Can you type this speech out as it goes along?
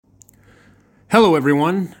Hello,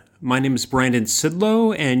 everyone. My name is Brandon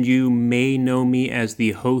Sidlow, and you may know me as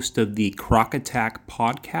the host of the Crocodile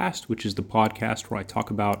podcast, which is the podcast where I talk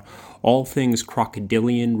about all things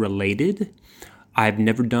crocodilian related. I've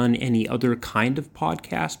never done any other kind of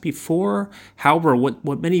podcast before. However,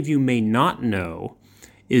 what many of you may not know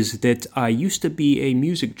is that I used to be a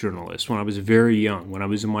music journalist when I was very young. When I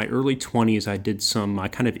was in my early 20s, I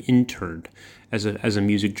kind of interned as a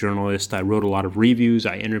music journalist. I wrote a lot of reviews.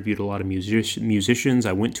 I interviewed a lot of musicians.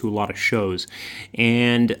 I went to a lot of shows.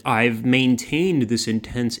 And I've maintained this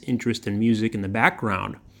intense interest in music in the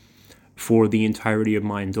background for the entirety of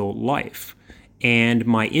my adult life. And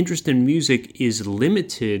my interest in music is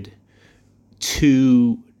limited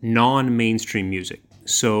to non-mainstream music.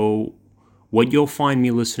 So what you'll find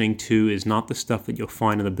me listening to is not the stuff that you'll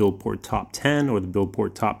find in the Billboard Top 10 or the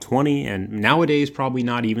Billboard Top 20, and nowadays probably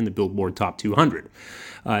not even the Billboard Top 200.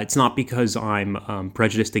 It's not because I'm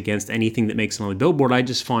prejudiced against anything that makes it on the Billboard. I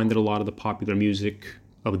just find that a lot of the popular music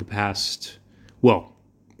of the past,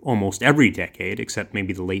 almost every decade, except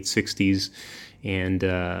maybe the late 60s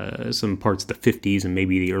and some parts of the 50s and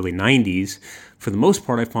maybe the early 90s, for the most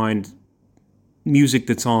part I find music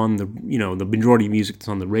that's on the majority of music that's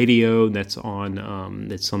on the radio, that's on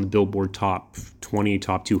the Billboard Top 20,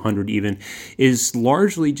 Top 200 even, is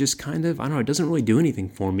largely just kind of, it doesn't really do anything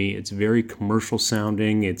for me. It's very commercial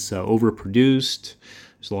sounding. It's overproduced.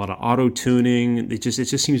 There's a lot of auto-tuning. It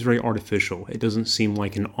just seems very artificial. It doesn't seem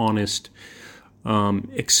like an honest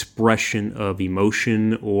expression of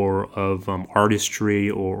emotion or of artistry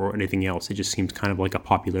or anything else. It just seems kind of like a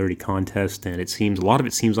popularity contest, and a lot of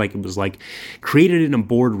it seems like it was like created in a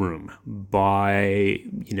boardroom by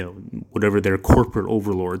whatever their corporate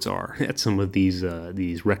overlords are at some of these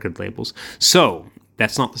record labels. So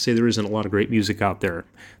that's not to say there isn't a lot of great music out there.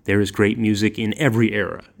 There is great music in every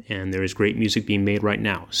era, and there is great music being made right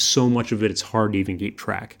now. So much of it's hard to even keep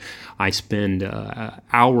track. I spend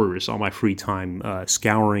hours on my free time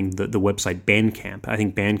scouring the website Bandcamp. I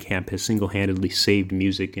think Bandcamp has single-handedly saved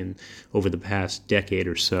music over the past decade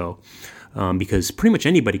or so. Because pretty much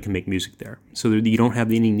anybody can make music there. So you don't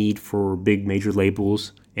have any need for big major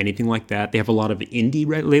labels, anything like that. They have a lot of indie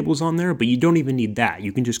labels on there, but you don't even need that.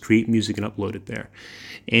 You can just create music and upload it there.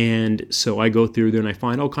 And so I go through there and I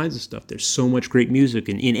find all kinds of stuff. There's so much great music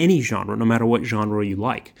in any genre, no matter what genre you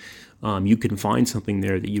like. You can find something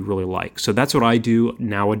there that you really like. So that's what I do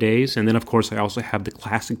nowadays. And then, of course, I also have the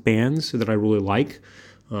classic bands that I really like.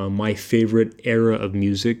 My favorite era of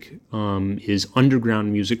music is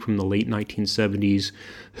underground music from the late 1970s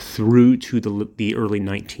through to the early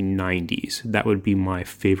 1990s. That would be my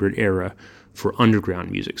favorite era for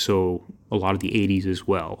underground music, so a lot of the 80s as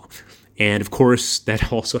well. And of course,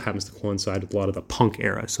 that also happens to coincide with a lot of the punk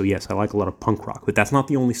era. So yes, I like a lot of punk rock, but that's not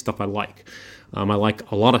the only stuff I like. I like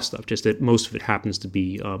a lot of stuff, just that most of it happens to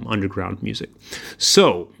be underground music.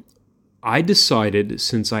 So I decided,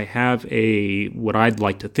 since I have what I'd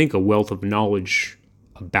like to think a wealth of knowledge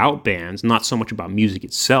about bands, not so much about music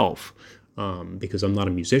itself, because I'm not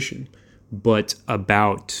a musician, but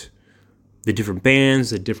about the different bands,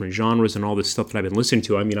 the different genres, and all this stuff that I've been listening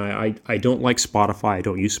to. I mean, I don't like Spotify. I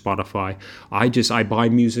don't use Spotify. I buy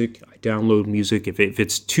music. I download music. If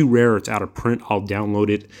it's too rare, it's out of print, I'll download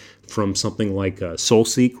it from something like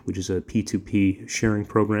SoulSeek, which is a P2P sharing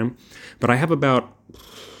program. But I have about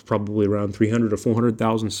probably around 300 or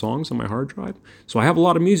 400,000 songs on my hard drive. So I have a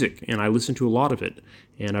lot of music, and I listen to a lot of it,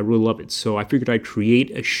 and I really love it. So I figured I'd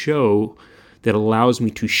create a show that allows me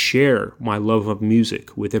to share my love of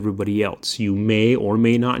music with everybody else. You may or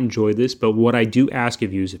may not enjoy this, but what I do ask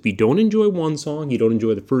of you is if you don't enjoy one song, you don't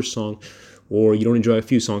enjoy the first song, or you don't enjoy a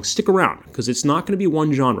few songs, stick around, because it's not going to be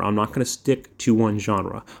one genre. I'm not going to stick to one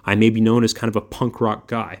genre. I may be known as kind of a punk rock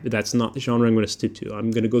guy, but that's not the genre I'm going to stick to.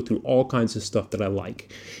 I'm going to go through all kinds of stuff that I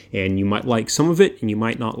like, and you might like some of it, and you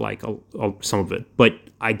might not like some of it, but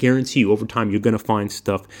I guarantee you over time you're going to find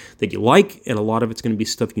stuff that you like, and a lot of it's going to be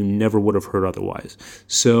stuff you never would have heard otherwise.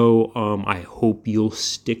 So I hope you'll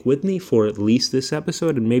stick with me for at least this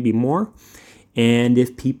episode and maybe more. And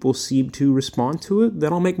if people seem to respond to it,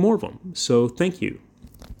 then I'll make more of them. So thank you.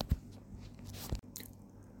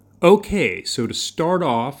 Okay, so to start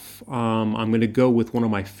off, I'm going to go with one of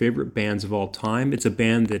my favorite bands of all time. It's a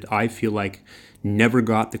band that I feel like never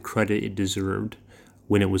got the credit it deserved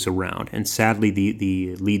when it was around. And sadly,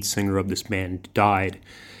 the lead singer of this band died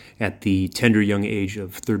at the tender young age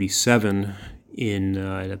of 37 in,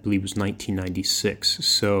 I believe it was 1996.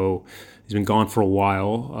 So he's been gone for a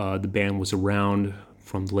while. The band was around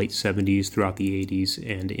from the late 70s throughout the 80s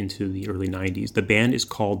and into the early 90s. The band is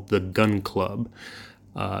called The Gun Club.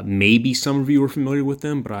 Maybe some of you are familiar with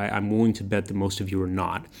them, but I'm willing to bet that most of you are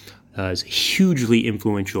not. is a hugely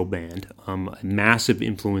influential band, a massive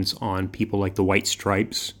influence on people like the White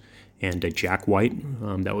Stripes and Jack White.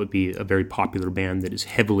 That would be a very popular band that is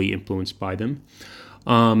heavily influenced by them.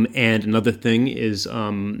 And another thing is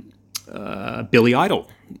Billy Idol,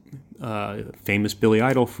 famous Billy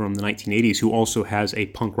Idol from the 1980s, who also has a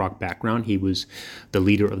punk rock background. He was the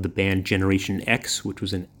leader of the band Generation X, which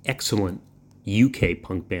was an excellent UK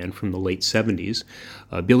punk band from the late 70s.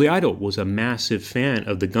 Billy Idol was a massive fan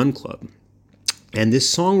of the Gun Club. And this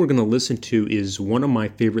song we're going to listen to is one of my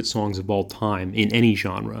favorite songs of all time in any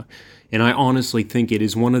genre. And I honestly think it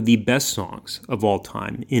is one of the best songs of all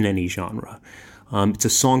time in any genre. It's a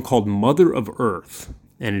song called Mother of Earth,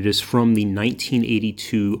 and it is from the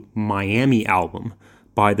 1982 Miami album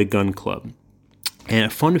by the Gun Club. And a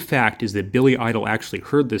fun fact is that Billy Idol actually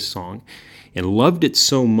heard this song and loved it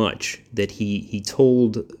so much that he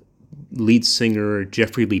told lead singer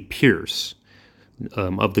Jeffrey Lee Pierce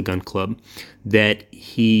of the Gun Club that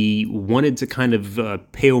he wanted to kind of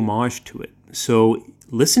pay homage to it. So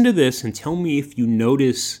listen to this and tell me if you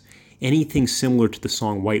notice anything similar to the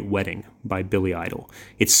song White Wedding by Billy Idol.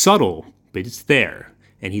 It's subtle, but it's there.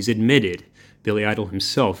 And he's admitted, Billy Idol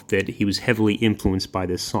himself, that he was heavily influenced by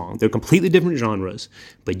this song. They're completely different genres,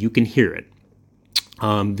 but you can hear it.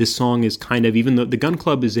 This song is kind of, even though the Gun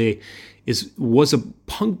Club was a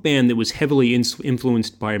punk band that was heavily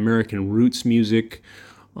influenced by American roots music,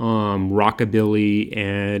 rockabilly,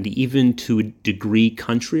 and even to a degree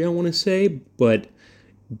country, I want to say, but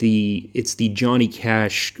it's the Johnny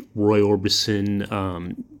Cash, Roy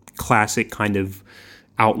Orbison classic kind of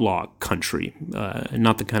outlaw country,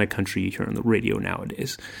 not the kind of country you hear on the radio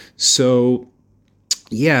nowadays. So,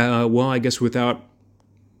 yeah, well, I guess without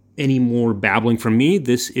any more babbling from me,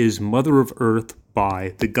 this is Mother of Earth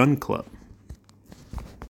by the Gun Club.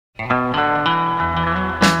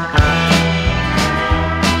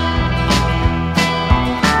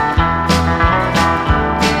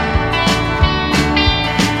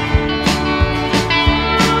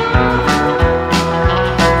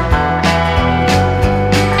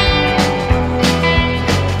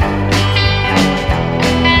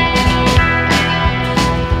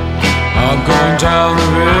 Going down the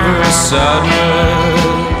river of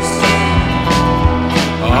sadness,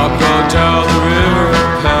 I'm going down the river of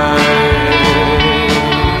pain.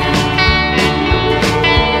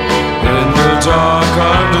 In the dark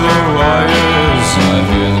under the wires, I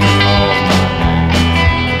hear them call my name.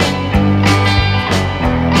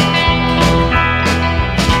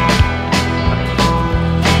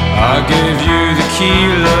 I gave you the key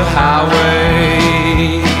to the highway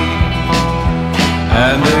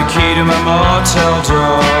and the key to my motel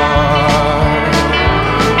door,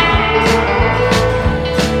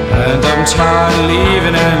 and I'm tired of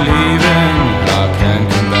leaving and leaving. I can't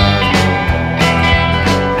come back no more.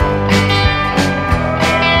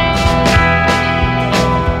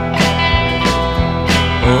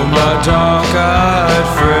 Oh, my dark-eyed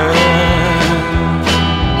friend,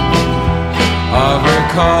 I'm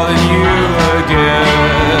recalling you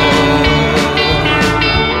again.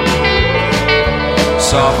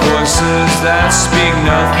 Soft voices that speak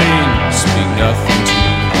nothing to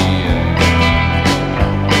the end.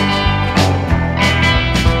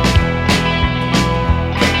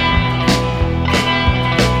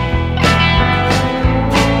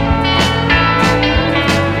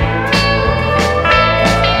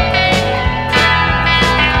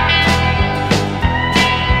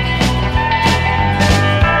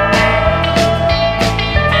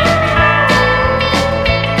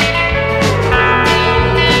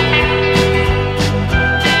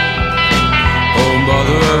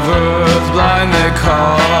 Blind they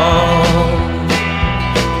call,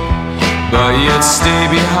 but yet stay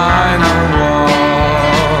behind the wall.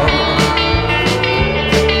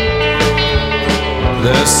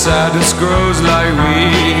 Their sadness grows like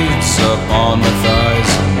weeds up on my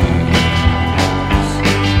thighs and knees.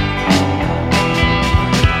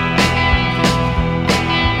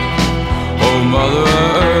 Oh, Mother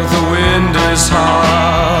Earth, the wind is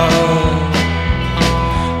hard.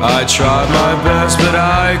 I tried my best, but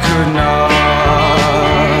I could not.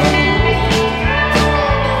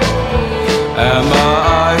 And my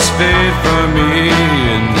eyes fade from me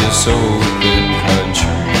in this open country.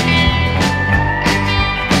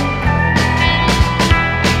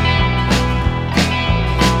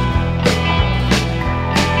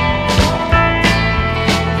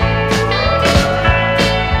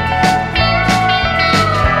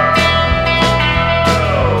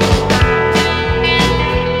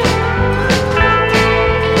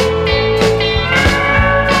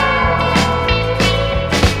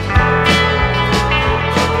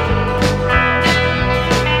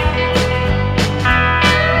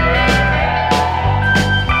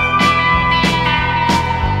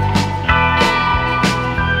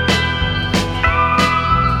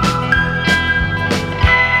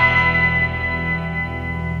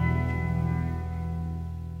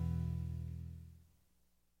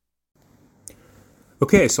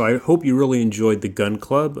 Okay, so I hope you really enjoyed the Gun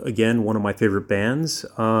Club. Again, one of my favorite bands.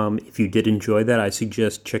 If you did enjoy that, I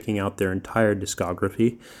suggest checking out their entire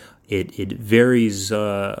discography. It varies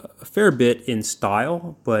a fair bit in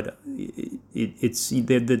style, but it's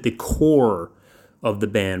the core of the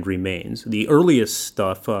band remains. The earliest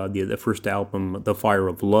stuff, the first album, The Fire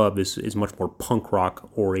of Love, is much more punk rock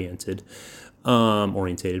orientated,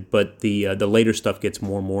 but the later stuff gets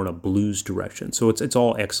more and more in a blues direction. So it's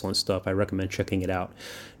all excellent stuff. I recommend checking it out.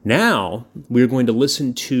 Now we're going to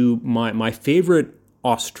listen to my favorite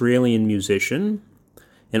Australian musician,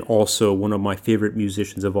 and also one of my favorite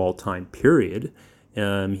musicians of all time, period.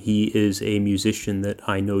 He is a musician that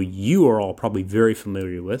I know you are all probably very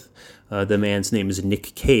familiar with. The man's name is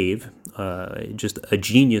Nick Cave, just a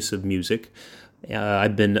genius of music.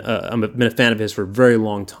 I've been a fan of his for a very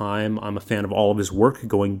long time. I'm a fan of all of his work,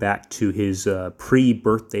 going back to his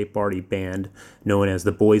pre-birthday party band known as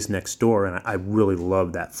the Boys Next Door, and I really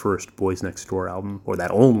love that first Boys Next Door album, or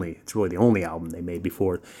it's really the only album they made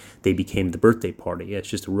before they became the Birthday Party. It's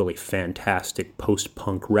just a really fantastic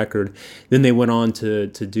post-punk record. Then they went on to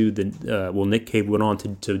do Nick Cave went on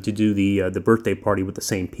to do the Birthday Party with the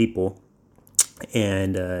same people,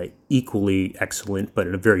 and equally excellent, but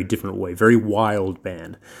in a very different way. Very wild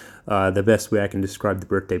band. The best way I can describe the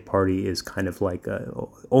Birthday Party is kind of like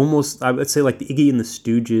almost, I would say, like the Iggy and the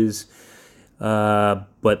Stooges,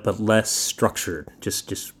 but less structured.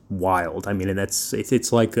 Just wild. I mean, and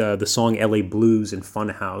it's like the song "L.A. Blues" and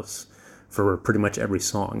 "Funhouse" for pretty much every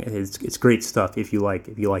song. It's great stuff if you like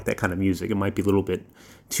that kind of music. It might be a little bit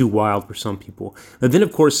too wild for some people. And then,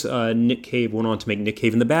 of course, Nick Cave went on to make Nick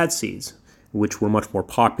Cave and the Bad Seeds, which were much more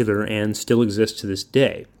popular and still exist to this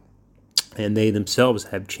day. And they themselves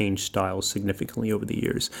have changed styles significantly over the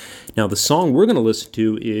years. Now, the song we're going to listen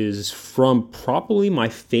to is from probably my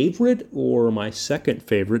favorite or my second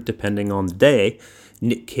favorite, depending on the day,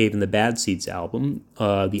 Nick Cave and the Bad Seeds album.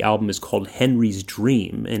 The album is called Henry's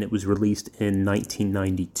Dream, and it was released in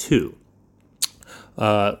 1992.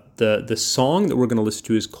 The song that we're going to listen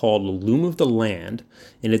to is called Loom of the Land,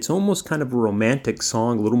 and it's almost kind of a romantic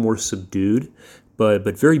song, a little more subdued, but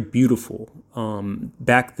very beautiful.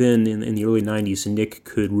 Back then, in the early 90s, Nick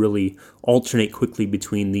could really alternate quickly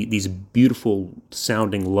between these beautiful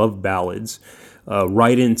sounding love ballads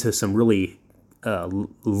right into some really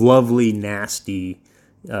lovely, nasty,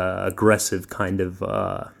 aggressive kind of,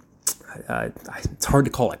 it's hard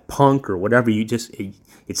to call it punk or whatever.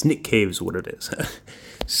 It's Nick Cave's what it is.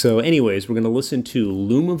 So anyways, we're going to listen to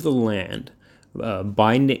Loom of the Land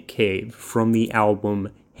by Nick Cave from the album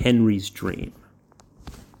Henry's Dream.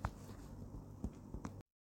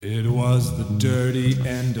 It was the dirty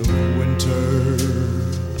end of winter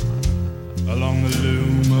along the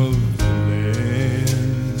loom of the land,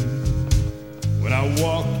 when I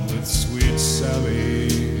walked with sweet Sally,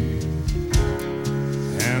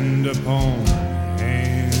 hand upon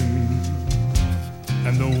hand,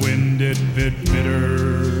 and the wind it bit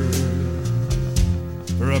bitter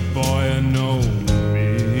for a boy of no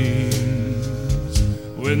means,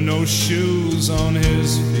 with no shoes on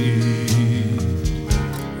his feet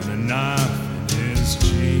and a knife in his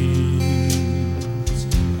jeans.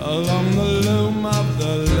 Along the loom of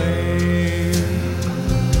the lane,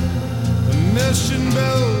 the mission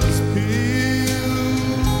bells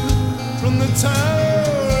pealed from the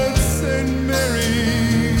tower at St.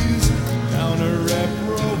 Mary's down a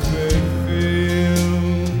reprobate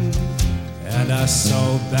field, and I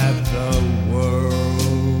saw that the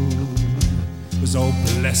world was all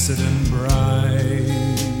blessed and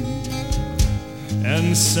bright,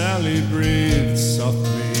 and Sally breathed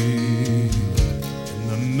softly in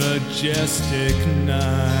the majestic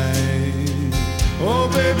night. Oh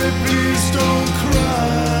baby, please don't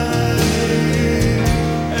cry,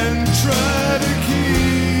 and try to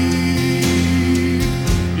keep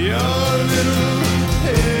your little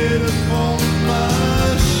head upon my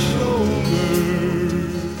shoulder.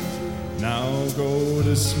 Now go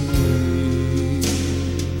to sleep,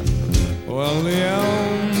 while the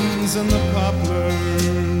elms and the poplars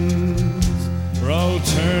were all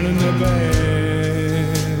turning their backs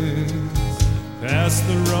past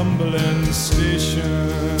the rumbling station.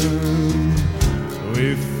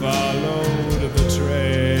 We followed the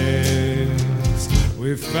trails,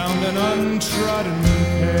 we found an untrodden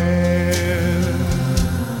path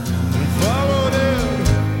and followed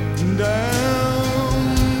it down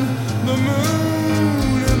the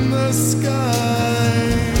moon in the sky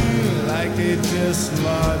like a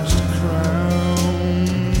dislodged crown,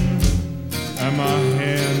 and my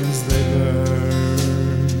hands they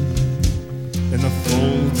burned in the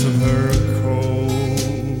folds of her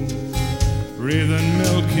coat, breathing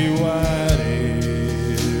milky white air,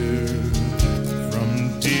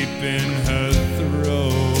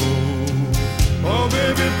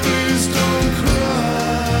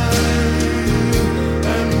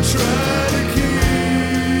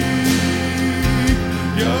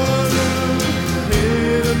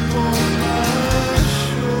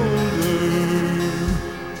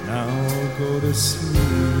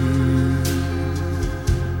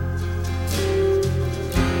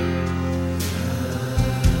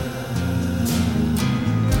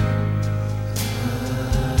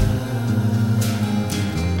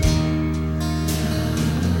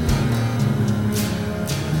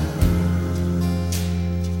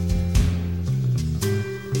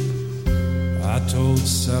 I told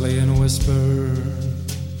Sally in a whisper,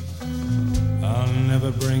 I'll never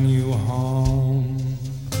bring you home.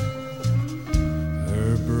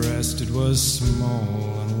 Her breast, it was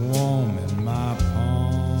small and warm in my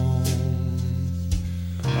palm.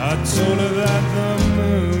 I told her that the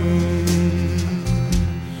moon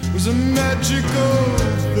was a magical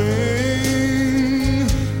thing.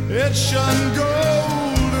 It shone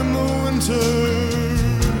gold in the winter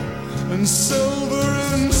and silver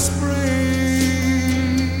in spring.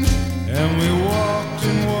 And we walked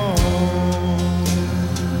and walked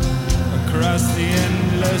across the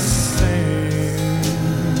endless sand,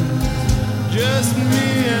 just me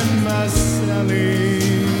and my Sally,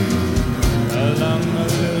 along the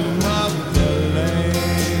loom of the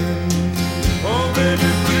land. Oh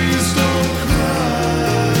baby, please don't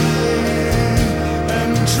cry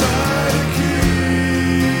and try to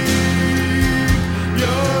keep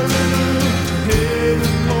your little head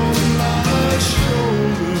on my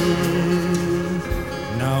shoulder.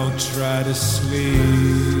 Now try to sleep.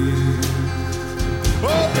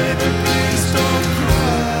 Oh baby, please don't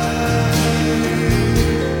cry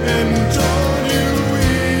and don't you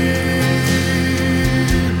weep.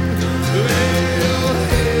 Lay your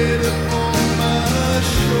head upon my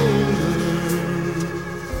shoulder.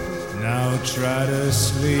 Now try to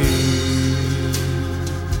sleep.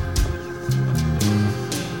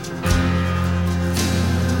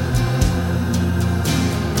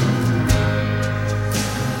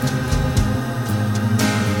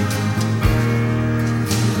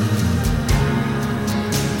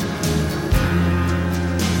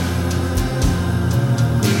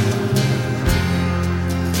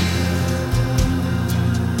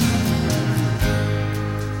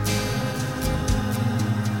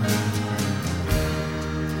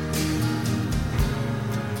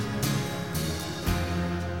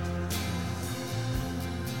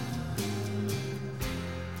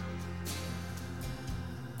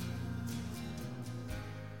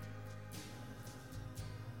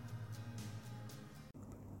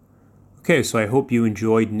 Okay, so I hope you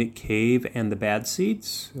enjoyed Nick Cave and the Bad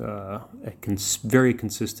Seeds, very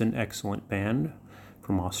consistent, excellent band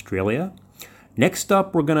from Australia. Next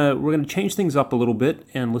up, we're gonna change things up a little bit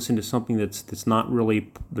and listen to something that's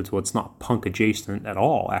not punk adjacent at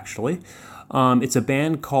all. Actually, it's a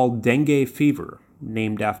band called Dengue Fever,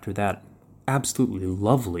 named after that absolutely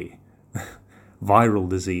lovely viral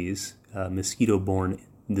disease, mosquito-borne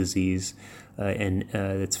disease. And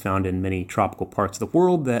it's found in many tropical parts of the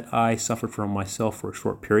world that I suffered from myself for a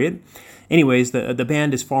short period. Anyways, the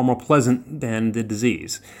band is far more pleasant than the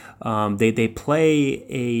disease. They play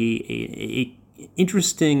a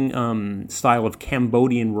interesting style of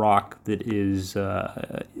Cambodian rock that is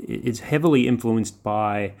heavily influenced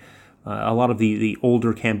by a lot of the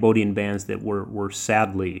older Cambodian bands that were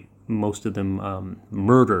sadly, most of them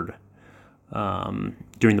murdered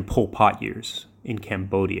during the Pol Pot years in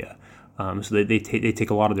Cambodia. So they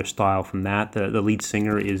take a lot of their style from that. The lead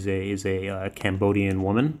singer is a Cambodian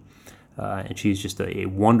woman, and she's just a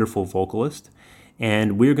wonderful vocalist.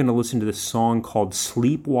 And we're going to listen to this song called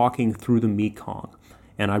 "Sleepwalking Through the Mekong."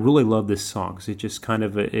 And I really love this song because it just kind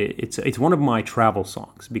of it's one of my travel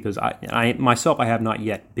songs, because I myself have not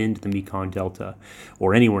yet been to the Mekong Delta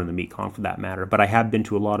or anywhere in the Mekong for that matter, but I have been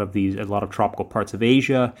to a lot of tropical parts of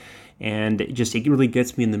Asia, and it really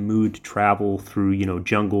gets me in the mood to travel through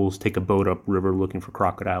jungles, take a boat upriver looking for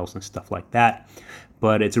crocodiles and stuff like that.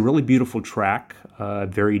 But it's a really beautiful track,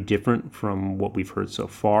 very different from what we've heard so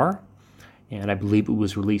far. And I believe it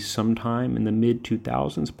was released sometime in the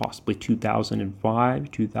mid-2000s, possibly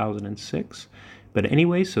 2005, 2006. But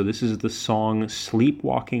anyway, so this is the song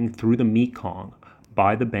 "Sleepwalking Through the Mekong"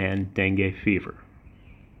 by the band Dengue Fever.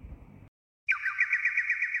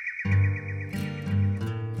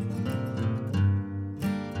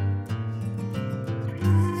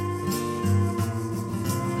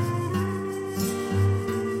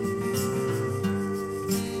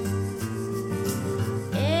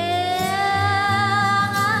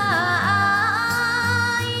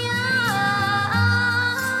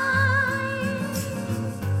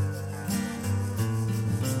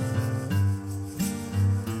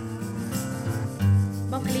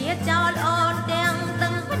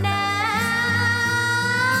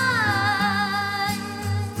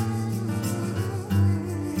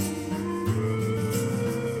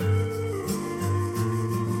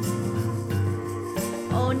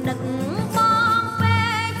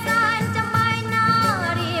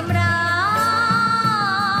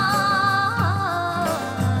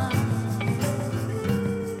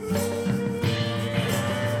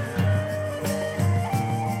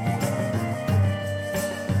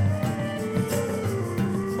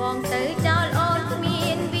 Bọn tự cho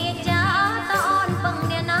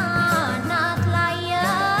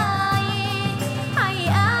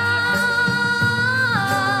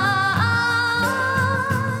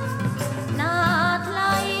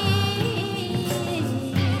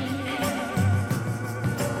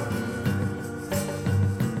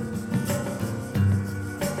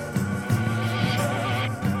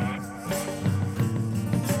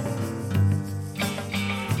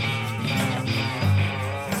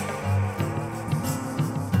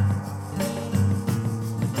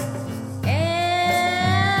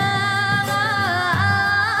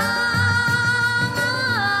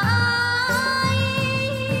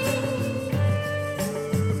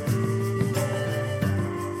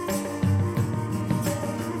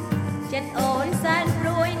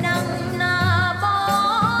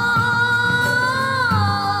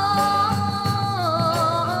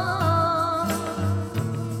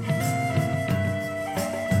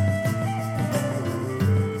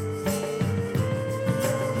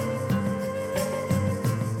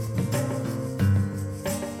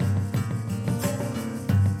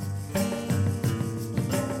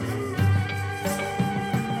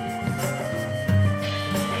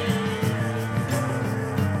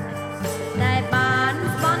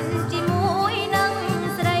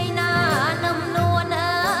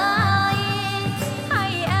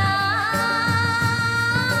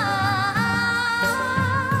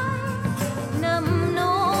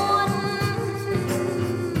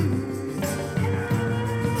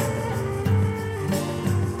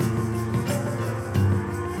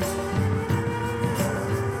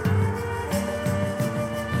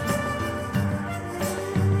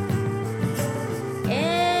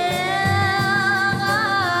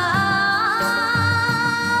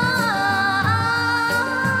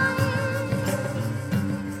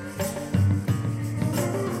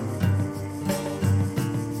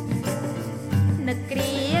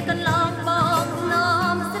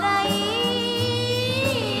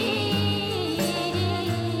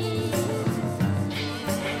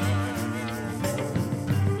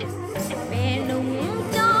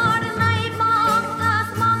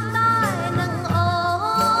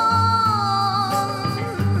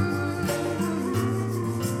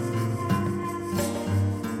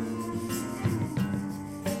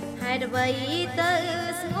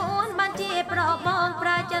ប្របងប្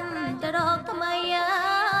រាចិនទៅរកថ្មីអើ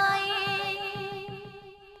យ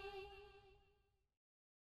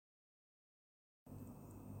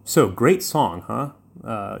So, great song, huh?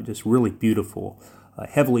 Just really beautiful.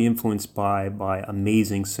 Heavily influenced by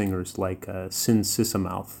amazing singers like Sin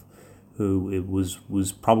Sisamouth, who it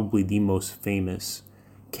was probably the most famous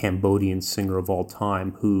Cambodian singer of all time,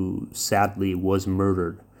 who sadly was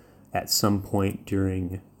murdered at some point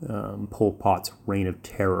during Pol Pot's reign of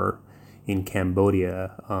terror in Cambodia.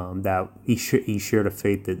 That he shared a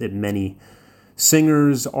fate that many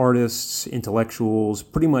singers, artists, intellectuals,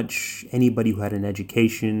 pretty much anybody who had an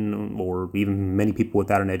education, or even many people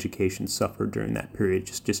without an education, suffered during that period.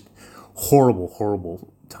 Just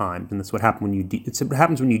horrible times. And that's what happens when it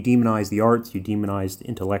happens when you demonize the arts, you demonize the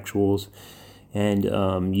intellectuals, and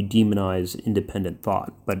you demonize independent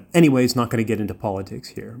thought. But anyways, not going to get into politics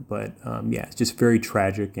here. But yeah, it's just very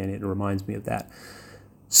tragic, and it reminds me of that.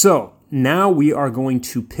 So now we are going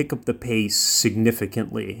to pick up the pace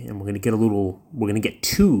significantly, and we're going to get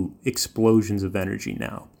two explosions of energy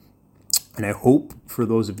now. And I hope for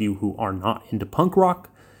those of you who are not into punk rock,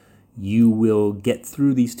 you will get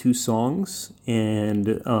through these two songs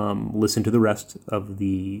and listen to the rest of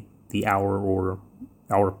the hour or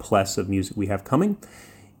hour plus of music we have coming.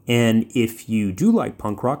 And if you do like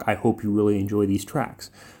punk rock, I hope you really enjoy these tracks.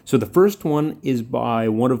 So the first one is by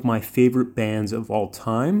one of my favorite bands of all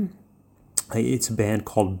time. It's a band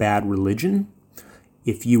called Bad Religion.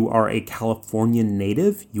 If you are a Californian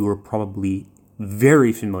native, you are probably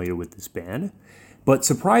very familiar with this band. But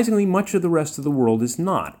surprisingly, much of the rest of the world is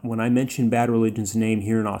not. When I mention Bad Religion's name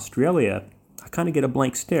here in Australia, I kind of get a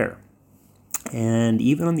blank stare. And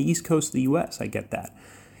even on the east coast of the US, I get that.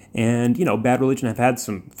 And, Bad Religion have had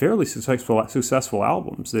some fairly successful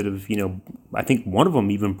albums that have, I think one of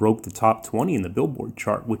them even broke the top 20 in the Billboard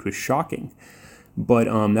chart, which was shocking. But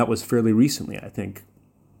that was fairly recently, I think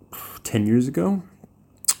 10 years ago.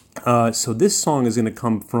 So this song is going to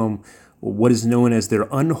come from what is known as their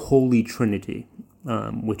Unholy Trinity,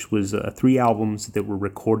 which was 3 albums that were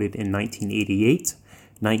recorded in 1988,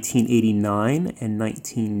 1989, and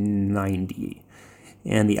 1990.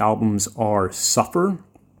 And the albums are Suffer,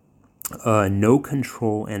 No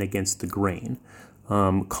Control, and Against the Grain.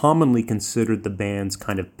 Commonly considered the band's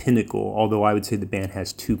kind of pinnacle, although I would say the band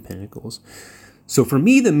has 2 pinnacles. So for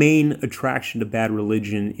me, the main attraction to Bad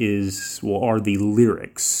Religion are the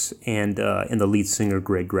lyrics and the lead singer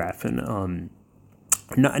Greg Graffin.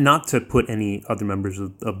 Not to put any other members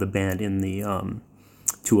of the band in the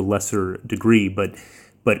to a lesser degree, but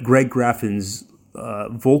Greg Graffin's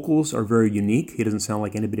vocals are very unique. He doesn't sound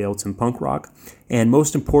like anybody else in punk rock. And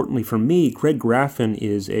most importantly for me, Greg Graffin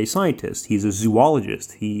is a scientist. He's a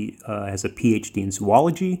zoologist. He has a PhD in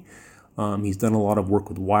zoology. He's done a lot of work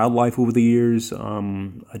with wildlife over the years.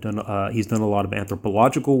 He's done a lot of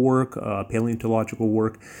anthropological work, paleontological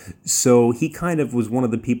work. So he kind of was one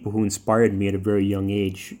of the people who inspired me at a very young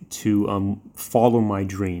age to follow my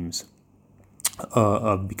dreams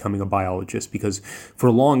of becoming a biologist. Because for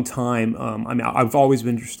a long time, I've always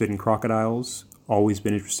been interested in crocodiles, always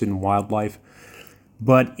been interested in wildlife.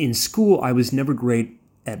 But in school, I was never great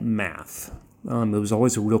at math. It was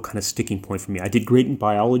always a real kind of sticking point for me. I did great in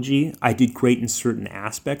biology. I did great in certain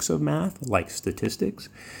aspects of math, like statistics.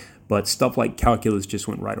 But stuff like calculus just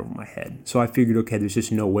went right over my head. So I figured, okay, there's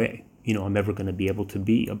just no way, I'm ever going to be able to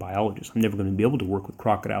be a biologist. I'm never going to be able to work with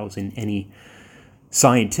crocodiles in any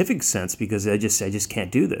scientific sense because I just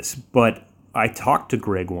can't do this. But I talked to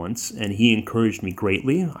Greg once, and he encouraged me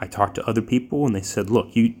greatly. I talked to other people, and they said,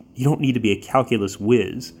 look, you don't need to be a calculus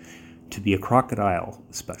whiz to be a crocodile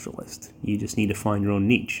specialist. You just need to find your own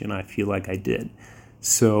niche, and I feel like I did.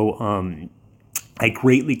 So I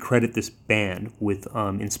greatly credit this band with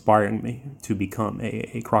inspiring me to become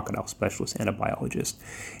a crocodile specialist and a biologist.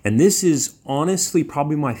 And this is honestly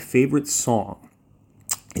probably my favorite song.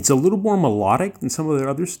 It's a little more melodic than some of their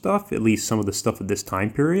other stuff, at least some of the stuff of this time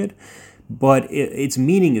period, but its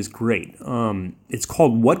meaning is great. It's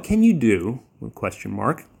called What Can You Do? ?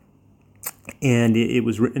 And it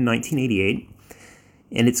was written in 1988,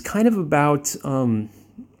 and it's kind of about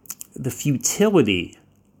the futility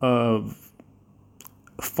of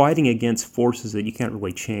fighting against forces that you can't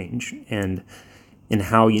really change, and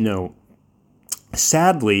how,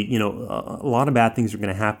 sadly, a lot of bad things are going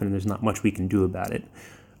to happen, and there's not much we can do about it.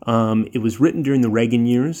 It was written during the Reagan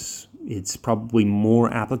years. It's probably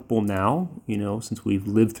more applicable now, since we've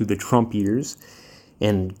lived through the Trump years,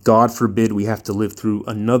 and God forbid we have to live through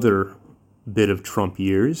another bit of Trump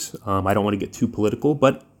years. I don't want to get too political,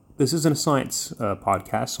 but this isn't a science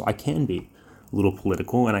podcast, so I can be a little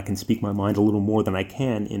political, and I can speak my mind a little more than I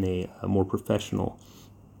can in a more professional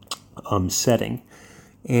setting.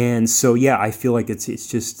 And so, yeah, I feel like it's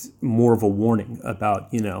just more of a warning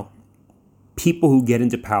about, people who get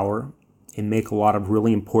into power and make a lot of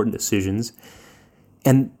really important decisions,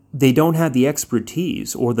 and they don't have the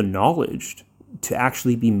expertise or the knowledge to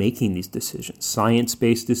actually be making these decisions,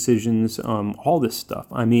 science-based decisions, all this stuff.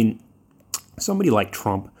 I mean, somebody like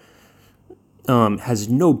Trump has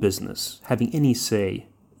no business having any say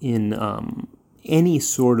in any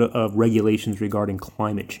sort of regulations regarding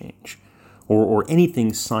climate change or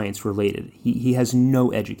anything science-related. He has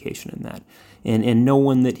no education in that. And no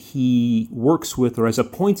one that he works with or has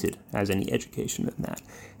appointed has any education in that.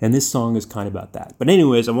 And this song is kind of about that. But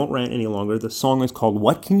anyways, I won't rant any longer. The song is called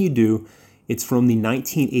What Can You Do? It's from the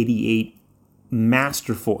 1988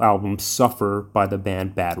 masterful album Suffer by the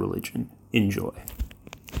band Bad Religion. Enjoy.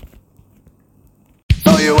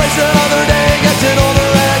 So you waste another day getting older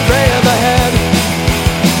and gray in the head,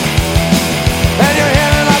 and you're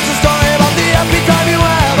hearing lots of story about the happy time you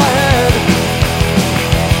have ahead.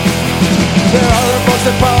 There are other folks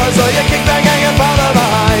in power, so you kick back hanging farther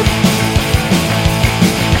behind.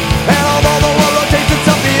 And although the world rotates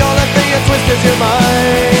itself, the only thing it twists is your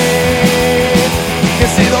mind. You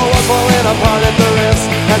see the world falling apart at the wrist,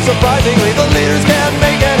 and surprisingly the leaders can't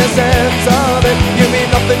make any sense of it. You mean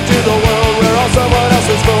nothing to the world, we're all someone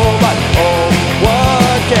else's fool, but oh,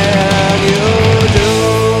 what can you do?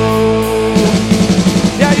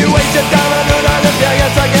 Yeah, you waste your time and good on if you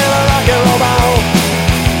get stuck in a rock and roll bow.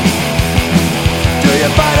 Do you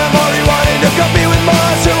find it more rewarding to compete with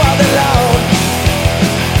Morris who are the loud?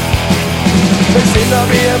 They seem to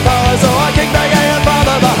be in power, so I kick back and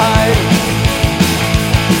farther behind.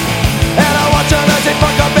 And I watch them as they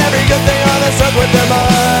fuck up every good thing on this earth with their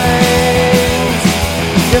minds.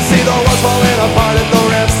 You see the world's falling apart at the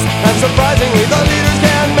rifts, and surprisingly the leaders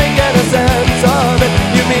can't make any sense of it.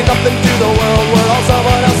 You mean nothing to the world, we're all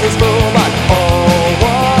someone else's fool, but oh,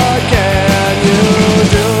 what can you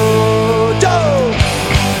do? Joe!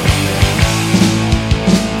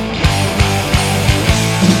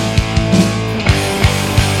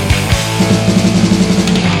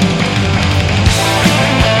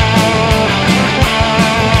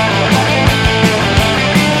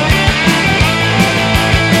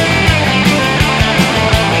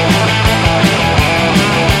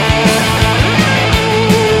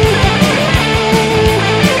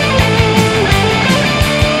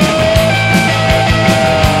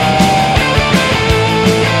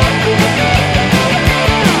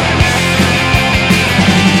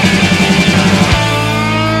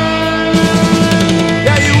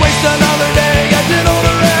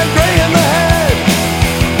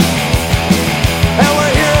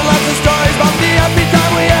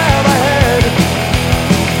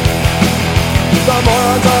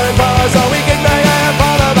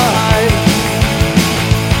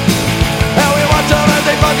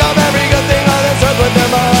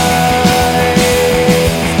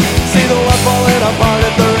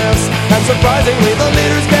 Surprisingly, the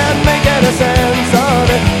leaders can't make any sense of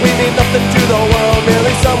it. We mean nothing to the world,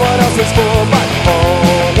 merely someone else's fool. But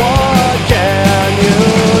oh, what can you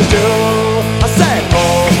do? I said,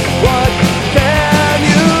 oh, what can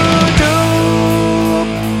you do?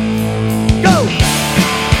 Go!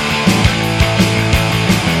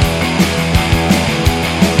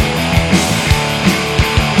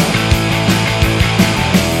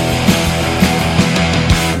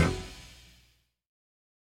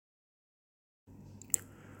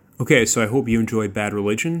 Okay, so I hope you enjoyed Bad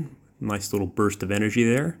Religion. Nice little burst of energy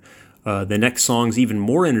there. The next song's even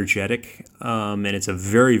more energetic, and it's a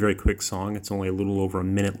very, very quick song. It's only a little over a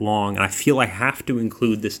minute long, and I feel I have to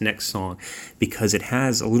include this next song because it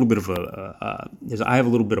has a little bit of I have a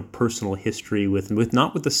little bit of personal history with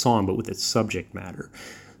not with the song, but with its subject matter.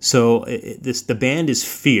 So the band is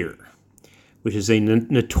Fear, which is a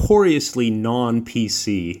notoriously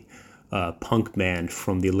non-PC punk band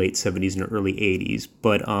from the late 70s and early 80s,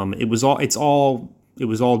 but it was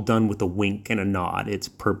all done with a wink and a nod. It's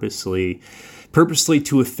purposely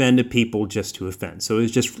to offend a people just to offend. So it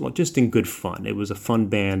was just in good fun. It was a fun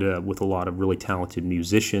band with a lot of really talented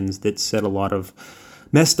musicians that said a lot of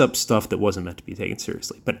messed up stuff that wasn't meant to be taken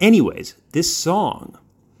seriously. But anyways, this song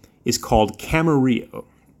is called Camarillo,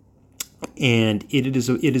 and it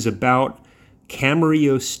is about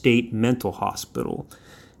Camarillo State Mental Hospital,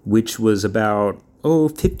 which was about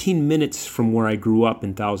 15 minutes from where I grew up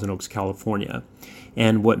in Thousand Oaks, California.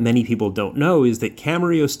 And what many people don't know is that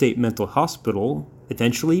Camarillo State Mental Hospital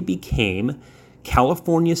eventually became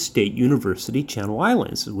California State University, Channel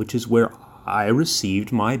Islands, which is where I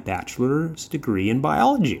received my bachelor's degree in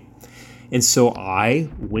biology. And so I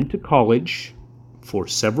went to college for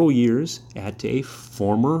several years at a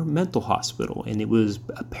former mental hospital, and it was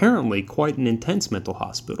apparently quite an intense mental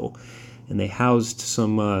hospital. And they housed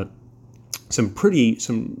some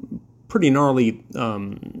pretty gnarly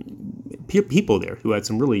people there who had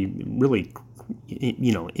some really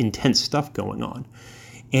intense stuff going on.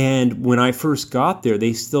 And when I first got there,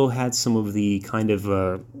 they still had some of the kind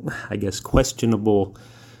of questionable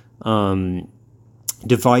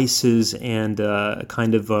devices and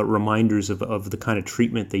kind of reminders of the kind of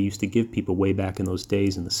treatment they used to give people way back in those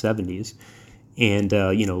days in the 70s. And,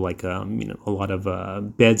 a lot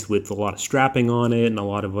of beds with a lot of strapping on it, and a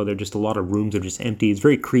lot of rooms are just empty. It's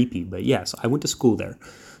very creepy, but yes, I went to school there.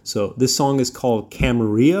 So this song is called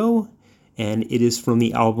Camarillo, and it is from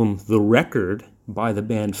the album The Record by the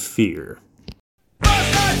band Fear.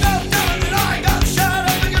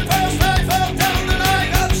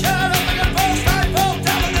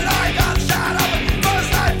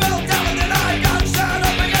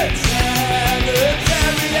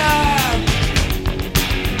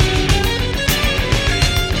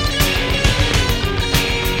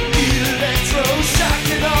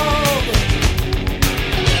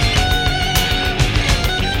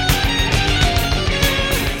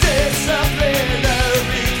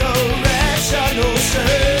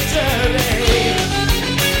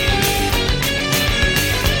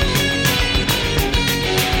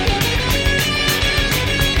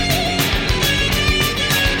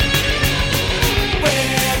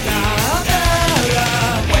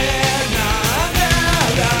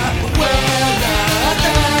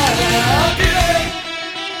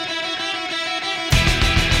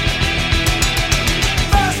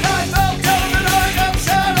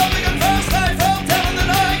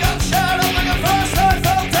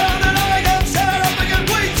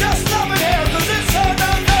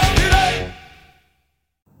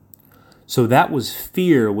 So that was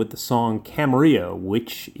Fear with the song Camarillo,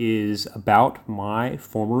 which is about my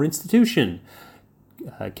former institution,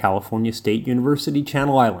 California State University,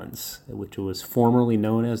 Channel Islands, which was formerly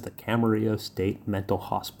known as the Camarillo State Mental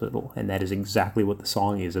Hospital. And that is exactly what the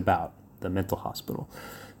song is about, the mental hospital.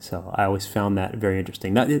 So I always found that very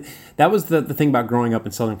interesting. That was the thing about growing up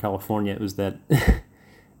in Southern California. It was that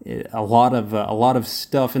a lot of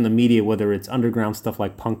stuff in the media, whether it's underground stuff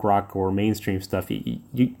like punk rock or mainstream stuff,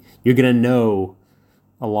 you're going to know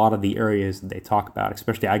a lot of the areas that they talk about.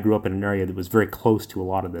 Especially, I grew up in an area that was very close to a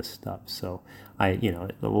lot of this stuff. So it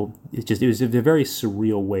was a very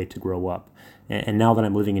surreal way to grow up. And now that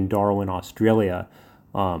I'm living in Darwin, Australia,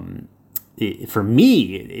 for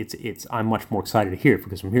me, I'm much more excited to hear it,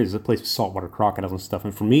 because from here there's a place with saltwater crocodiles and stuff,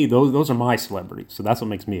 and for me those are my celebrities, so that's what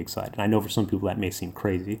makes me excited. I know for some people that may seem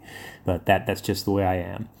crazy, but that's just the way I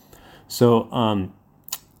am. So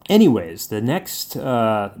anyways, the next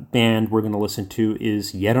band we're going to listen to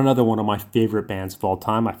is yet another one of my favorite bands of all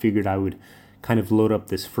time. I figured I would kind of load up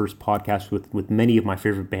this first podcast with many of my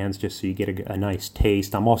favorite bands, just so you get a nice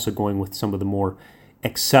taste. I'm also going with some of the more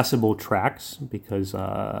accessible tracks, because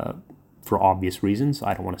for obvious reasons,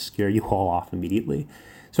 I don't want to scare you all off immediately.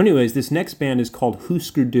 So anyways, this next band is called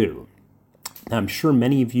Husker Du. I'm sure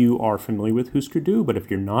many of you are familiar with Husker Du, but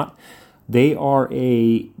if you're not, they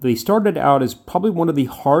started out as probably one of the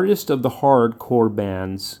hardest of the hardcore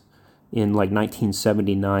bands in like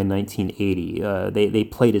 1979, 1980. They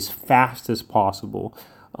played as fast as possible,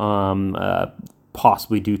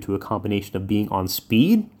 possibly due to a combination of being on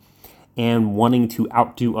speed and wanting to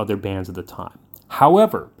outdo other bands at the time.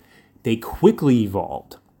 However, they quickly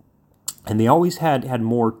evolved, and they always had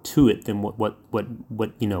more to it than what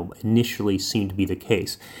initially seemed to be the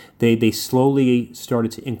case. They slowly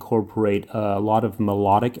started to incorporate a lot of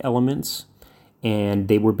melodic elements, and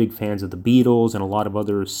they were big fans of the Beatles and a lot of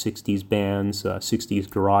other 60s bands, 60s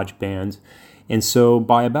garage bands. And so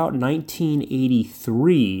by about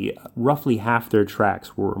 1983, roughly half their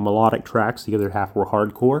tracks were melodic tracks, the other half were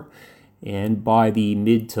hardcore. And by the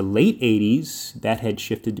mid to late 80s, that had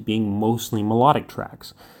shifted to being mostly melodic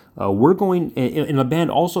tracks. And the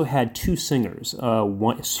band also had two singers,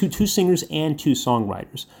 two singers and two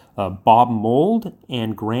songwriters, Bob Mould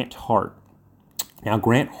and Grant Hart. Now,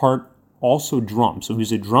 Grant Hart also drums, so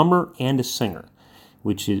he's a drummer and a singer,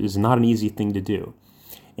 which is not an easy thing to do.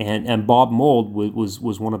 And Bob Mould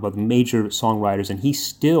was one of the major songwriters, and he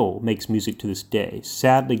still makes music to this day.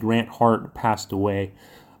 Sadly, Grant Hart passed away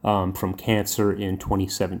from cancer in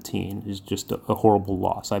 2017. It's just a horrible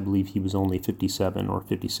loss. I believe he was only 57 or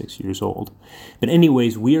 56 years old. But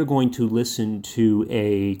anyways, we are going to listen to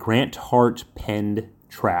a Grant Hart penned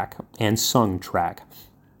track and sung track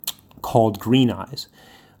called Green Eyes.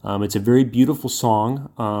 It's a very beautiful song.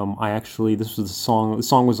 The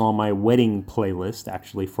song was on my wedding playlist,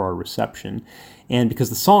 actually, for our reception. And because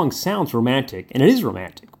the song sounds romantic, and it is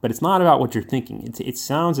romantic, but it's not about what you're thinking. It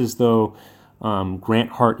sounds as though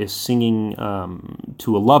Grant Hart is singing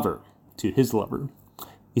to a lover, to his lover.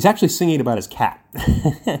 He's actually singing about his cat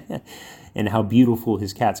and how beautiful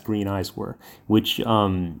his cat's green eyes were, which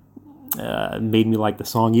made me like the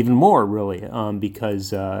song even more, really,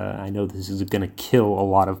 because I know this is going to kill a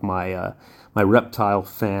lot of my my reptile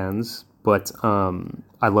fans, but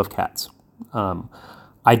I love cats.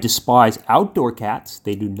 I despise outdoor cats.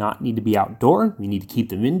 They do not need to be outdoor. We need to keep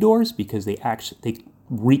them indoors because they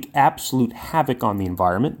wreak absolute havoc on the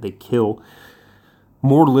environment. They kill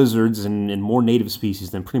more lizards and more native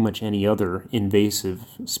species than pretty much any other invasive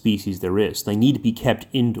species there is. They need to be kept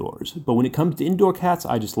indoors. But when it comes to indoor cats,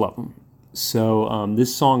 I just love them. So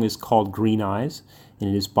this song is called Green Eyes, and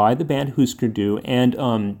it is by the band Husker Du.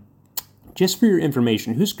 And just for your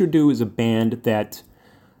information, Husker Du is a band that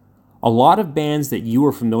a lot of bands that you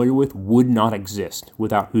are familiar with would not exist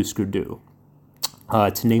without Husker Du.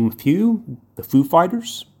 To name a few, the Foo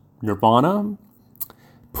Fighters, Nirvana,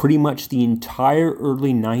 pretty much the entire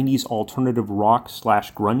early 90s alternative rock /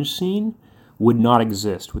 grunge scene would not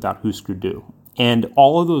exist without Husker Du. And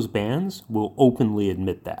all of those bands will openly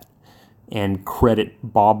admit that and credit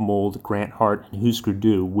Bob Mould, Grant Hart, and Husker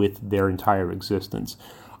Du with their entire existence.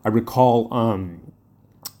 I recall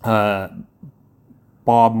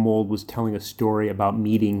Bob Mould was telling a story about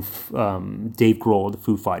meeting Dave Grohl of the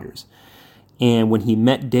Foo Fighters. And when he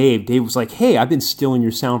met Dave, Dave was like, "Hey, I've been stealing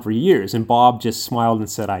your sound for years." And Bob just smiled and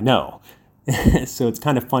said, "I know." So it's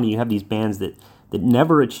kind of funny. You have these bands that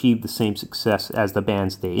never achieved the same success as the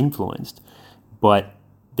bands they influenced, but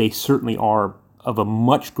they certainly are of a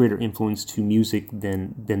much greater influence to music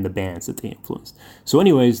than the bands that they influenced. So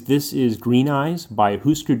anyways, this is Green Eyes by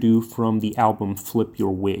Husker Du from the album Flip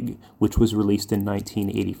Your Wig, which was released in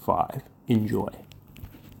 1985. Enjoy.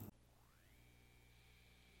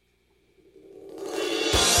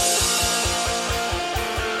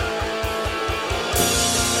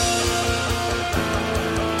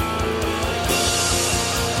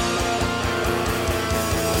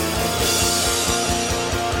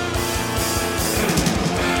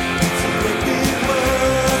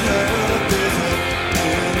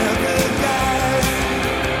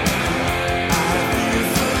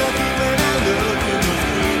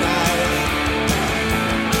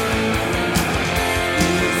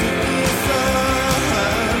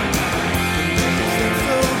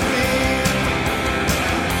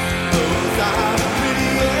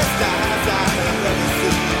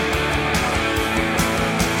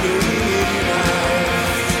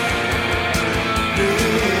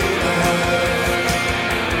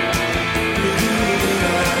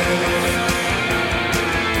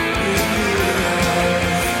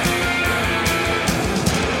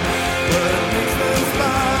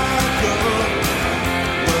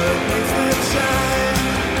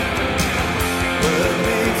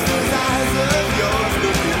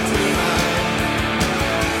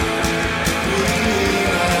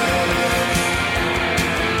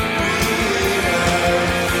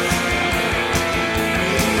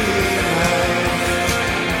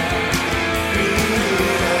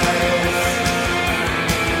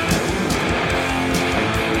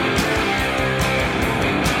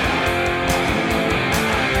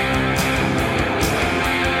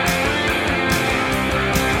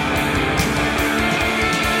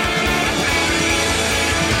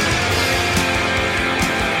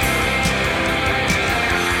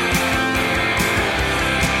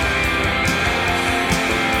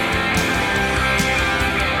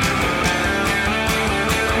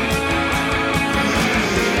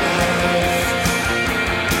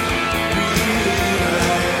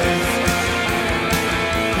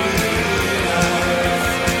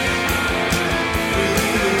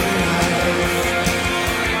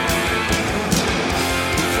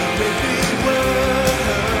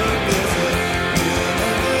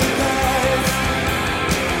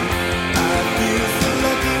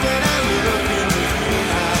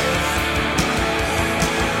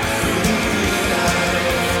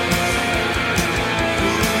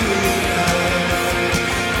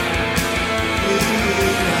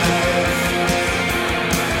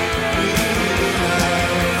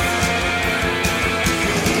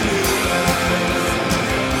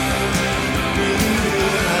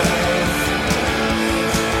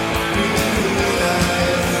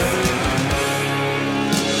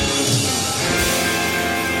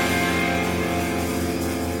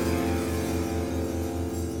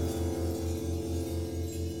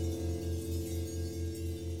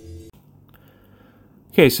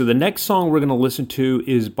 Okay, so the next song we're going to listen to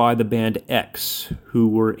is by the band X, who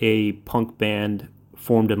were a punk band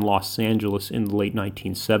formed in Los Angeles in the late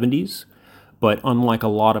 1970s. But unlike a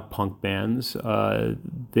lot of punk bands,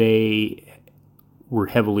 they were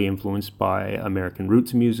heavily influenced by American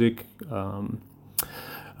roots music,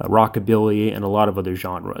 rockabilly, and a lot of other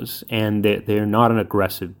genres. And they're not an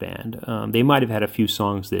aggressive band. They might have had a few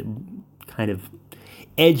songs that kind of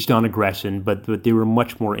edged on aggression, but they were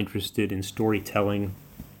much more interested in storytelling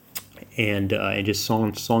and just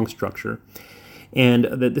song structure. And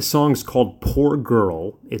the song is called Poor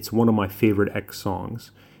Girl. It's one of my favorite X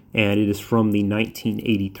songs. And it is from the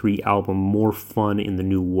 1983 album More Fun in the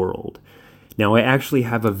New World. Now, I actually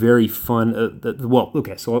have a very fun...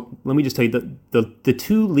 so let me just tell you, the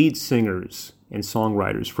two lead singers and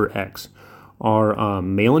songwriters for X are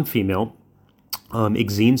male and female.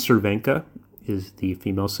 Exene Cervenka is the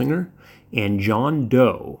female singer, and John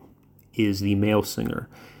Doe is the male singer.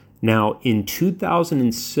 Now, in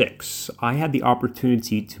 2006, I had the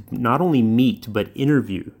opportunity to not only meet but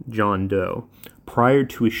interview John Doe prior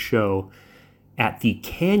to a show at the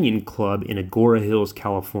Canyon Club in Agora Hills,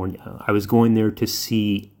 California. I was going there to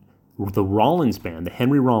see the Rollins Band, the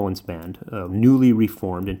Henry Rollins Band, newly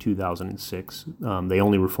reformed in 2006. They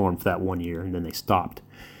only reformed for that 1 year, and then they stopped.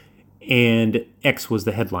 And X was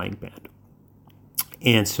the headlining band.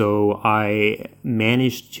 And so I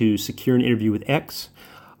managed to secure an interview with X.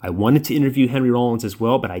 I wanted to interview Henry Rollins as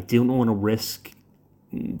well, but I didn't want to risk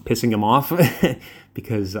pissing him off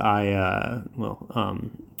because to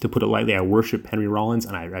put it lightly, I worship Henry Rollins,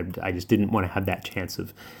 and I just didn't want to have that chance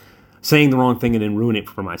of saying the wrong thing and then ruin it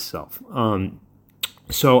for myself.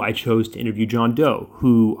 So I chose to interview John Doe,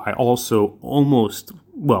 who I also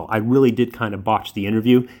I really did kind of botch the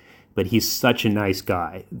interview, but he's such a nice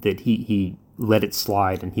guy that he let it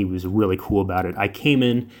slide, and he was really cool about it. I came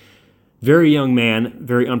in very young man,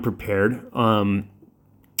 very unprepared.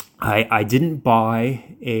 I didn't buy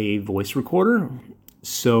a voice recorder,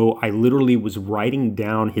 so I literally was writing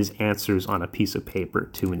down his answers on a piece of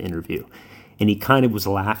paper to an interview. And he kind of was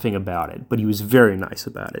laughing about it, but he was very nice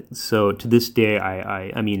about it. So to this day,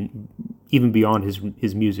 I mean, even beyond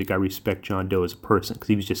his music, I respect John Doe as a person because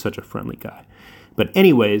he was just such a friendly guy. But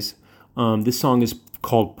anyways, this song is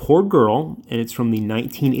called Poor Girl, and it's from the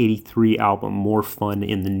 1983 album More Fun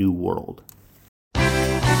in the New World.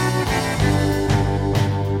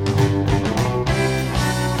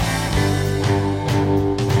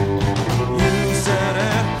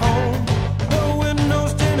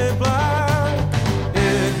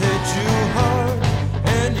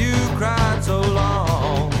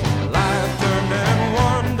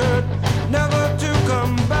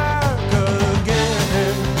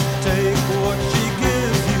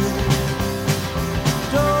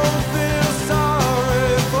 Don't feel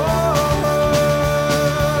sorry for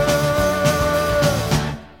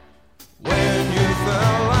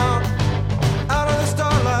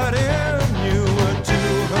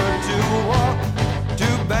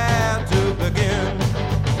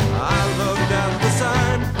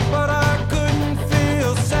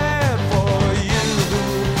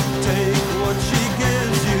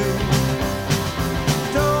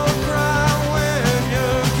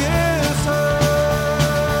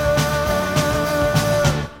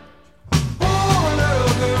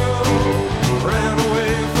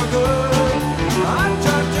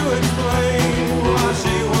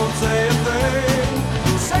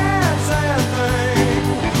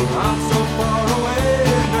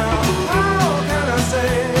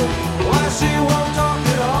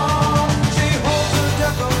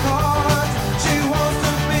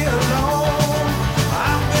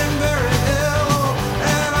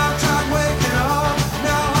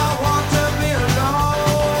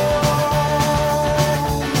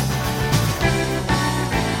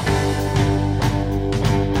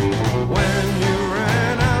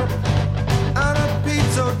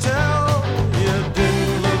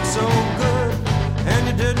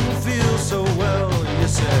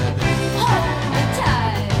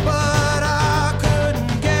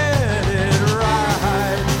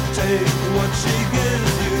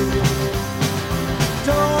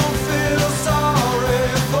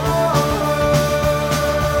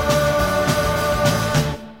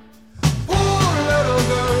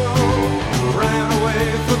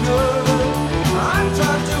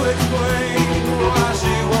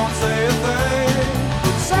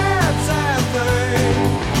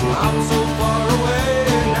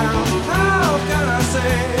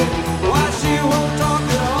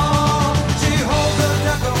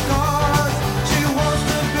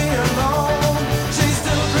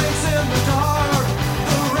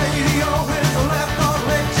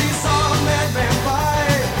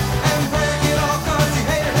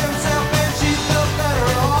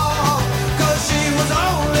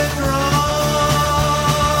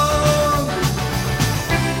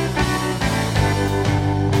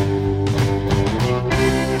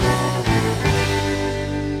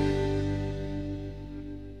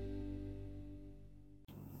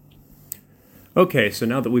Okay, so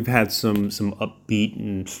now that we've had some upbeat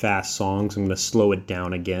and fast songs, I'm going to slow it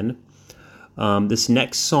down again. This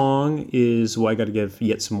next song is, well, I got to give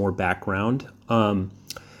yet some more background.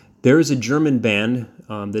 There is a German band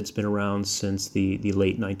that's been around since the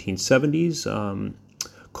late 1970s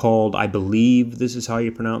called, I believe this is how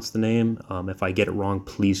you pronounce the name. If I get it wrong,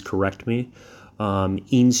 please correct me.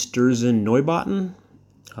 Einstürzen Neubauten.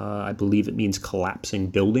 I believe it means collapsing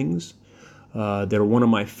buildings. They're one of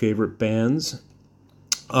my favorite bands.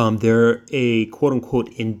 They're a quote-unquote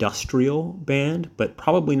industrial band, but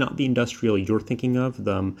probably not the industrial you're thinking of.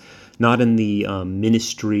 Not in the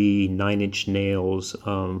Ministry, Nine Inch Nails,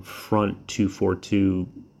 Front 242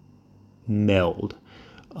 meld.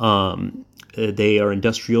 They are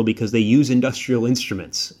industrial because they use industrial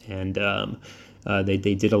instruments, and they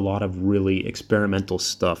did a lot of really experimental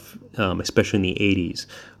stuff, especially in the 80s.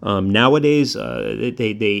 Nowadays,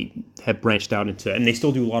 they have branched out into, and they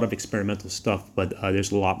still do a lot of experimental stuff, but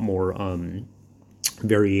there's a lot more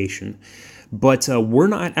variation. But we're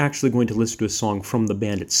not actually going to listen to a song from the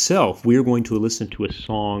band itself. We are going to listen to a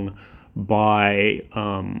song by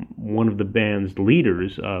one of the band's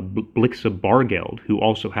leaders, Blixa Bargeld, who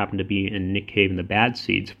also happened to be in Nick Cave and the Bad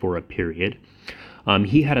Seeds for a period.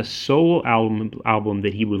 He had a solo album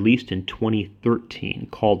that he released in 2013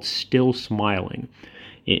 called Still Smiling.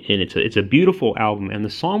 And it's a beautiful album, and the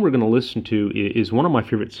song we're going to listen to is one of my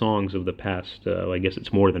favorite songs of the past, I guess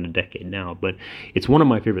it's more than a decade now, but it's one of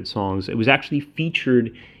my favorite songs. It was actually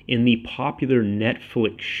featured in the popular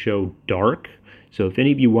Netflix show Dark. So if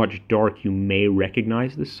any of you watch Dark, you may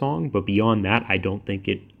recognize this song, but beyond that, I don't think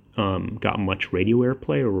it got much radio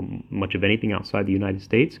airplay or much of anything outside the United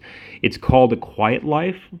States. It's called A Quiet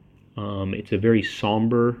Life. It's a very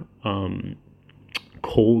somber,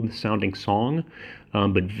 cold-sounding song,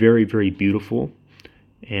 but very, very beautiful.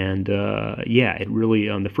 And it really,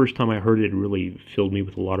 the first time I heard it, it really filled me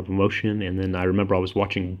with a lot of emotion. And then I remember I was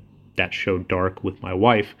watching that show Dark with my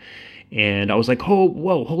wife, and I was like, oh,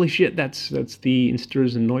 whoa, holy shit, that's the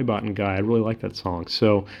Einstürzen Neubauten guy. I really like that song.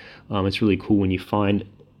 So it's really cool when you find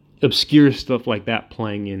obscure stuff like that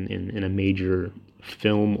playing in a major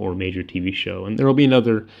film or major TV show. And there'll be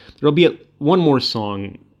one more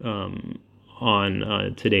song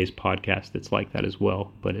on today's podcast that's like that as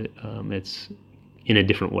well, but it's in a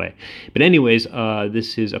different way. But anyways,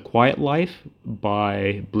 this is A Quiet Life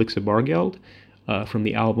by Blixa Bargeld from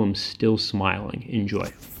the album Still Smiling. Enjoy.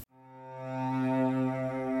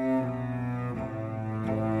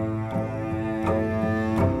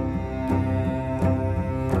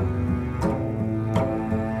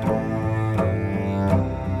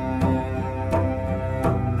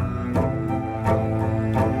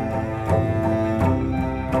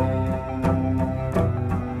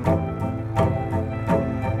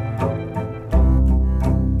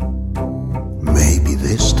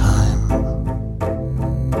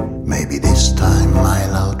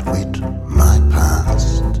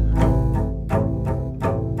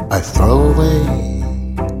 I throw away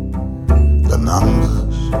the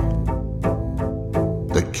numbers,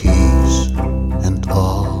 the keys, and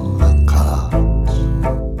all the cards.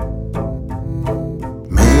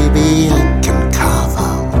 Maybe I can carve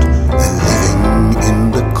out a living in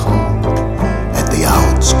the cold at the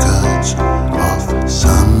outskirts of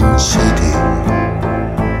some city.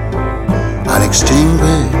 I'll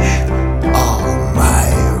extinguish all my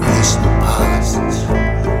recent pasts,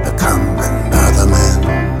 become another man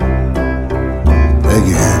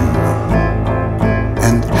again,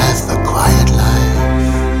 and have a quiet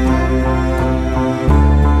life.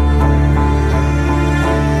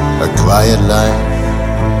 A quiet life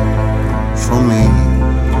for me.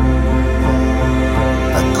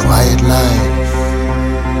 A quiet life.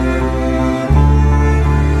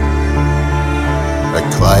 A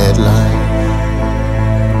quiet life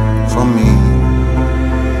for me.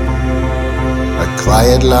 A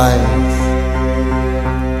quiet life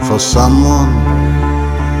for someone,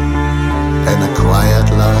 and a quiet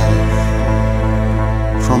life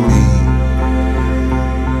for me.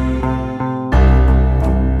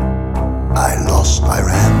 I lost, I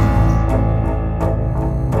ran,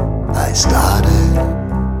 I started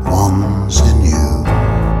once anew.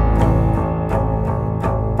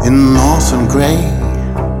 In northern grey,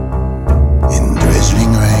 in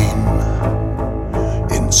drizzling rain,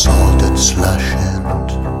 in salted slush and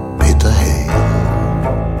bitter hail.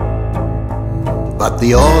 But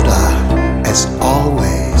the order, as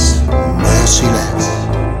always, merciless.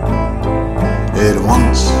 It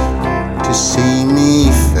wants to see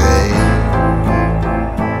me fail.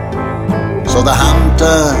 So the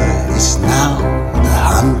hunter is now the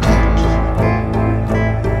hunted.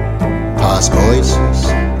 Past voices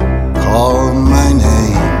call my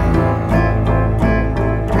name.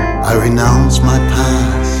 I renounce my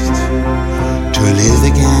past to live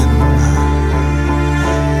again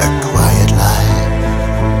a quiet life,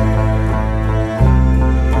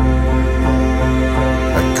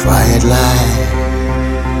 a quiet life,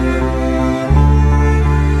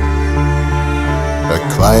 a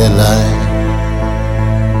quiet life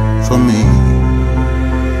for me,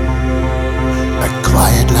 a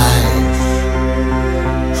quiet life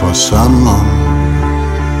for someone,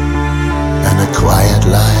 and a quiet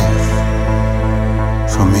life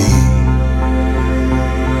for me.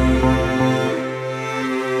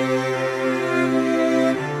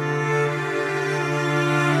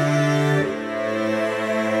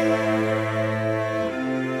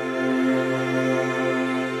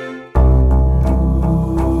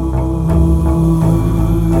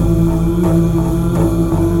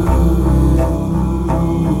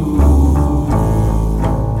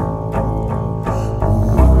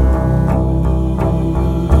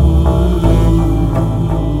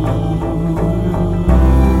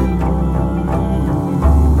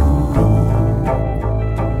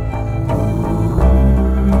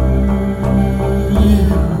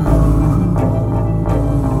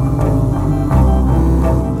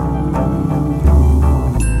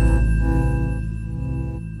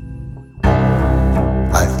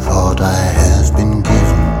 I thought I have been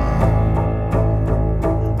given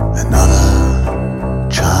another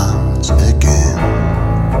chance again,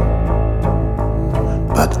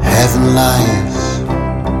 but heaven lies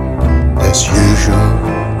as usual.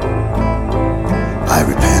 I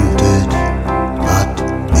repented, but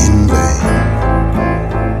in vain.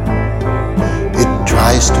 It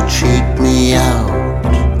tries to cheat me out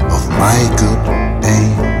of my good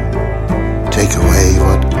aim, take away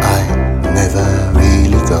what I never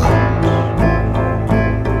really got.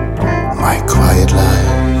 My quiet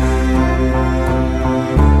life,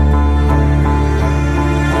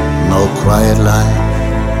 no quiet life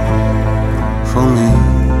for me,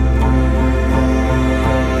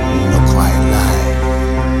 no quiet life,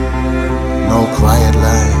 no quiet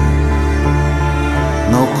life,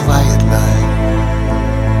 no quiet life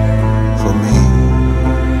for me,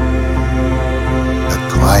 a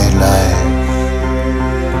quiet life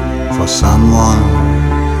for someone,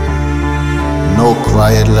 no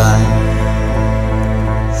quiet life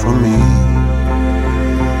for me.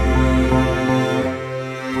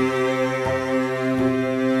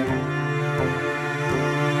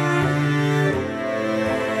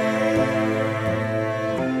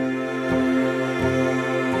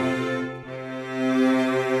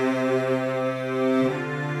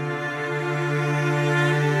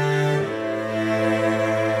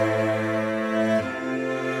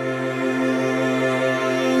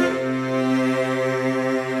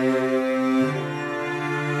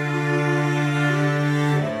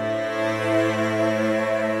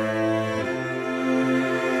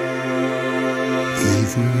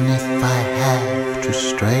 Even if I have to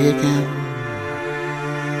stray again,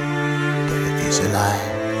 there is a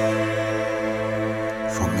life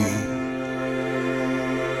for me,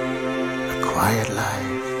 a quiet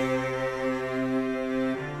life,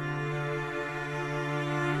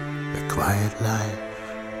 a quiet life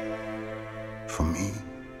for me,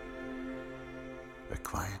 a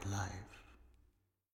quiet life.